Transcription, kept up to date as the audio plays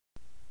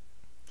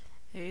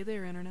Hey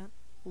there, Internet.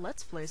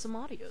 Let's play some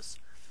Audiosurf.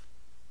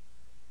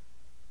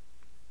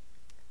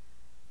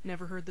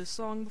 Never heard this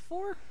song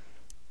before,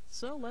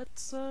 so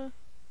let's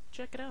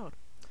check it out.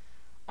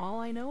 All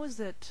I know is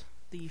that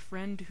the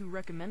friend who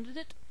recommended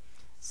it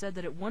said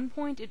that at one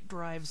point it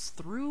drives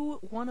through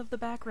one of the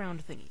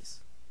background thingies,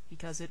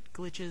 because it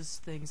glitches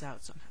things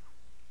out somehow.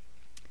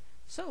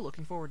 So,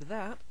 looking forward to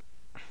that.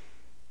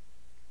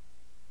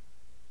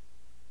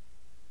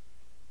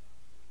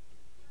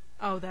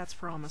 Oh, that's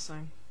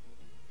promising.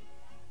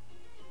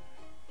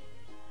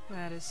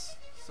 That is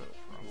so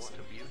promising.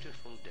 What a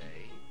beautiful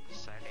day,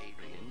 said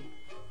Adrian,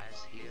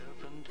 as he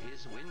opened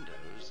his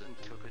windows and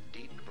took a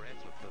deep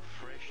breath of the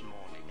fresh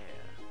morning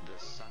air,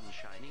 the sun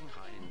shining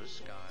high in the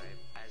sky,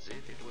 as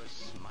if it were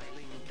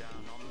smiling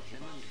down on him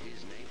and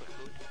his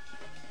neighborhood.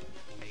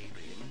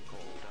 Adrian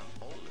called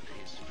up all of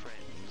his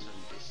friends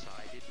and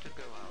decided to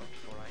go out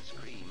for ice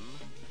cream.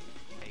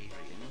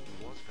 Adrian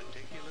was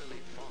particularly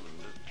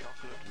fond of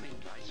chocolate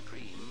mint ice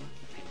cream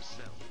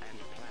himself and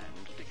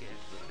planned to get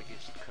the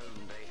biggest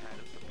cone they had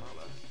of the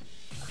parlor.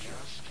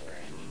 Just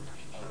then,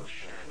 a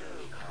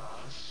shadow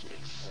cast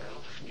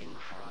itself in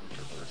front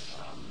of the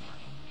sun.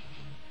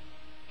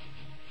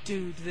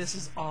 Dude, this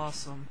is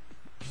awesome.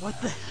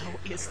 What the hell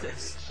is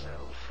this?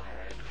 Itself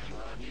had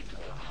flooded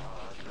the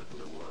heart of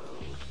the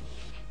world.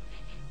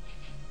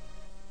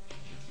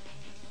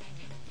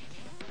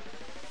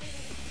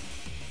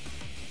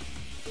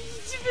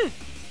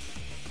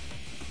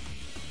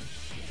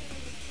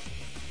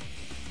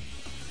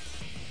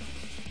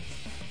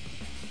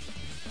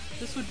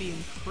 This would be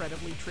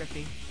incredibly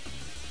trippy.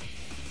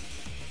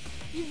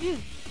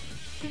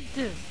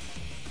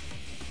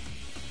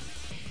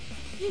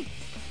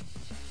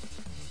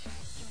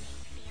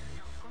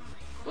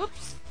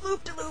 Whoops!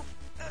 Loop-de-loop!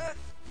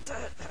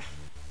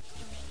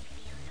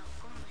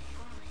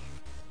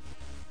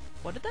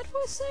 What did that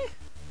voice say?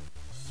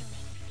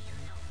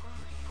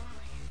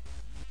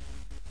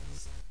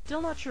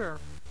 Still not sure.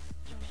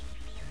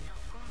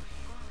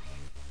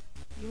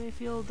 You may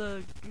feel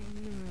the...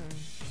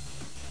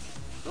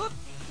 Whoop!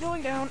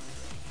 Going down!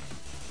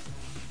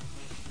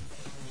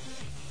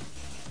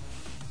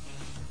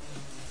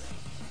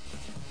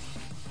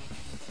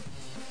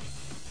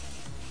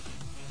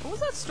 What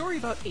was that story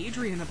about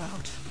Adrian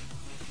about?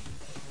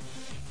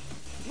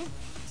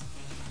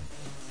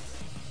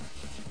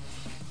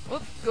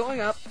 Whoop!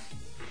 Going up!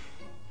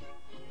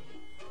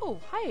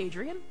 Oh, hi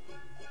Adrian!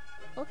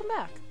 Welcome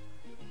back!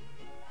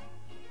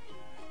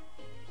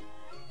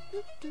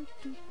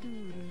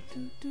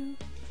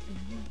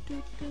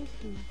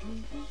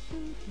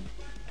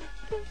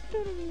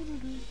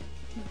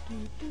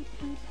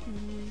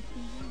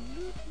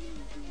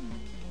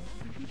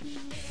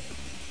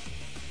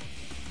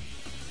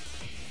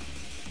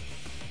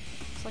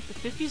 It's like the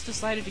 50s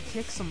decided to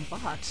kick some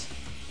butt.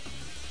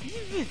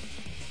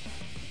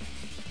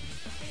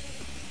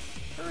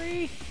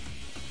 Hurry!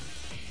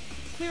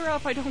 Clear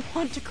up, I don't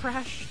want to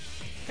crash,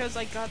 because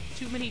I got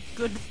too many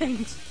good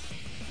things.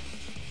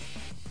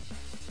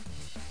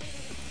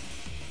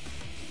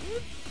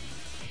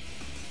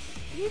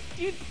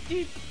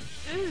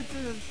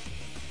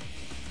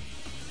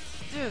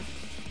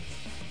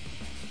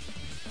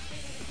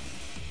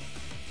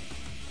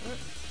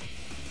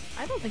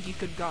 I don't think you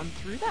could have gone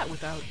through that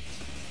without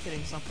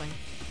hitting something.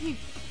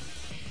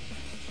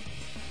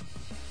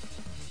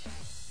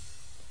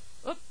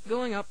 Oh,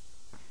 going up.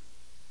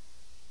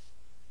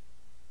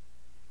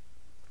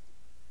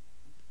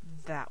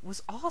 That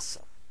was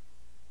awesome.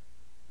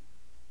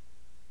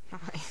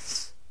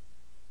 Nice.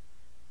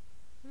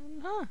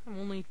 I'm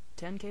only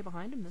 10k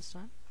behind him this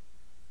time.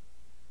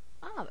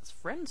 Ah, that's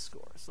friend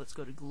scores. Let's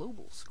go to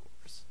global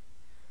scores.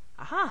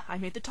 Aha! I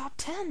made the top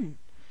 10!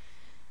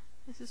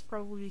 This is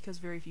probably because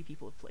very few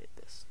people have played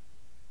this.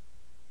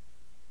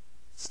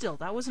 Still,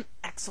 that was an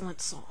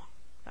excellent song.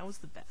 That was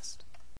the best.